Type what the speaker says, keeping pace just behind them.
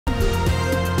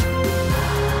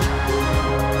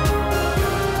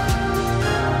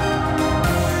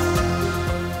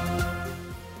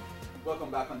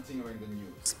continuing the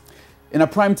news. In a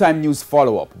primetime news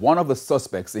follow-up, one of the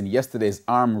suspects in yesterday's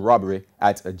armed robbery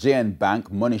at a JN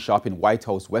Bank money shop in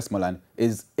Whitehouse, Westmoreland,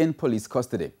 is in police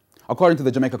custody. According to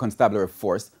the Jamaica Constabulary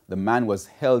Force, the man was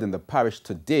held in the parish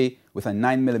today with a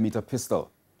 9mm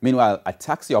pistol. Meanwhile, a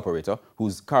taxi operator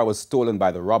whose car was stolen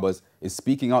by the robbers is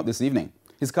speaking out this evening.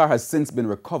 His car has since been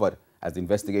recovered as the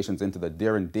investigations into the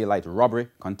daring daylight robbery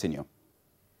continue.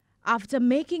 After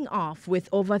making off with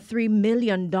over $3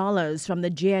 million from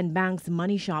the JN Bank's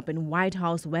money shop in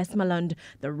Whitehouse, Westmoreland,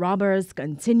 the robbers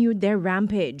continued their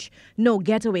rampage. No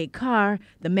getaway car,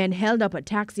 the men held up a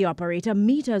taxi operator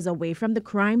meters away from the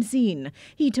crime scene.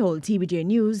 He told TVJ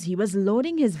News he was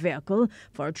loading his vehicle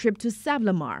for a trip to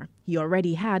Savlamar. He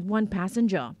already had one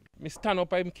passenger. I stand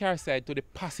up on my car side to the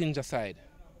passenger side.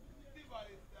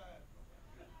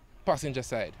 Passenger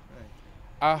side.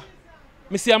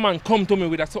 I see a man come to me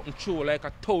with something through, like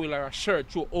a towel or a shirt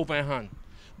through over my hand.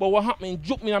 But what happened, he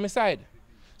juke me on my side.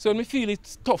 So when I feel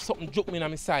it's tough, something juke me on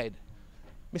my side.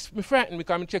 I frightened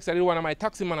because I checked that one of my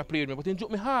taxi man played with me, but he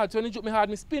juke me hard. So when he juke me hard,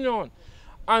 I spin on.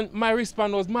 And my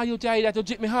response was, "My, you try that to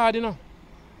juke me hard, you know."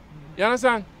 You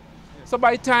understand? Yeah. So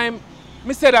by the time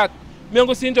I said that, I'm going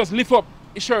to see him just lift up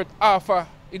his shirt off a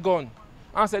gun. And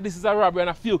I said, "This is a robbery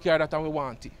and a field car that we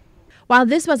want it." While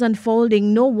this was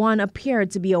unfolding, no one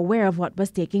appeared to be aware of what was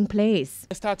taking place.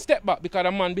 I start step back because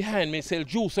the man behind me sell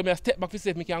juice, so I step back to see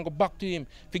if I can go back to him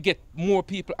to get more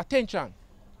people attention.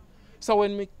 So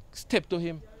when I step to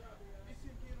him,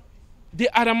 the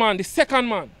other man, the second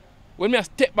man, when I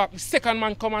step back, the second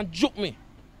man come and juke me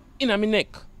in my neck.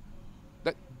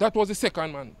 That was the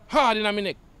second man, hard in my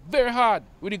neck, very hard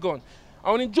with the gun.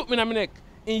 And when he juke me in my neck,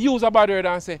 he used a bad word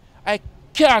and say, "I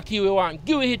can't kill you one,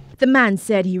 give it." The man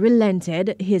said he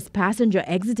relented. His passenger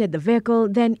exited the vehicle,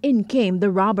 then in came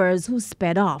the robbers who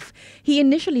sped off. He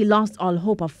initially lost all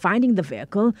hope of finding the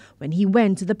vehicle when he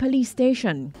went to the police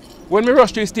station. When we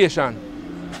rushed to the station,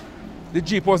 the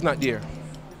Jeep was not there.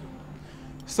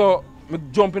 So I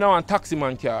jump in a taxi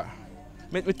man car.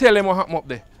 I tell him what happened up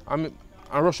there.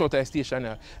 I rush out to the station.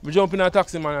 I jump in a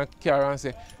taxi man car and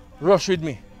say, "Rush with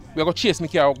me. We go chase me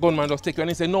car, gunman just take you." And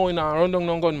he said, "No, you know, run down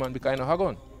no gunman because I know have a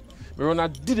gun." We run a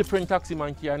different taxi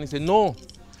man car and he said, "No."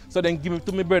 So then give it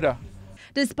to my brother.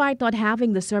 Despite not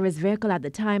having the service vehicle at the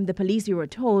time, the police, we were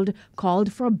told,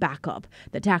 called for backup.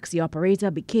 The taxi operator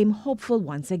became hopeful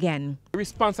once again. The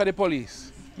response of the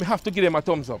police, we have to give them a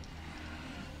thumbs up.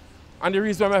 And the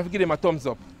reason why I have to give them a thumbs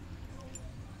up,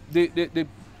 the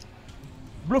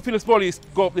Bluefields police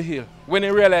go up the hill. When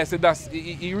they realize that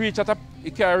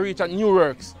he can reach at New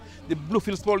Works, the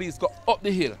Bluefields police go up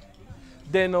the hill.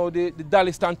 Then now the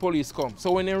Dalistan police come.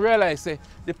 So when they realize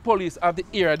the police have the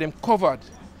area them covered,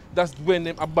 that's when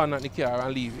they abandon the car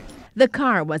and leave it. The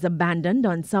car was abandoned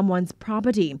on someone's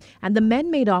property and the men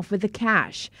made off with the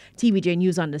cash. TVJ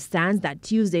News understands that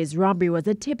Tuesday's robbery was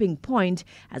a tipping point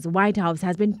as Whitehouse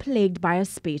has been plagued by a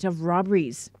spate of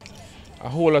robberies. A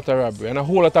whole lot of robbery and a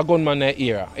whole lot of gunmen in the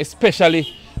area, especially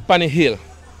on the hill.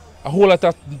 A whole lot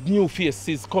of new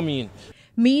faces coming in.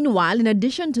 Meanwhile, in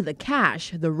addition to the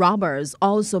cash, the robbers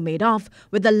also made off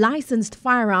with the licensed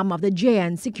firearm of the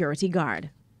JN security guard.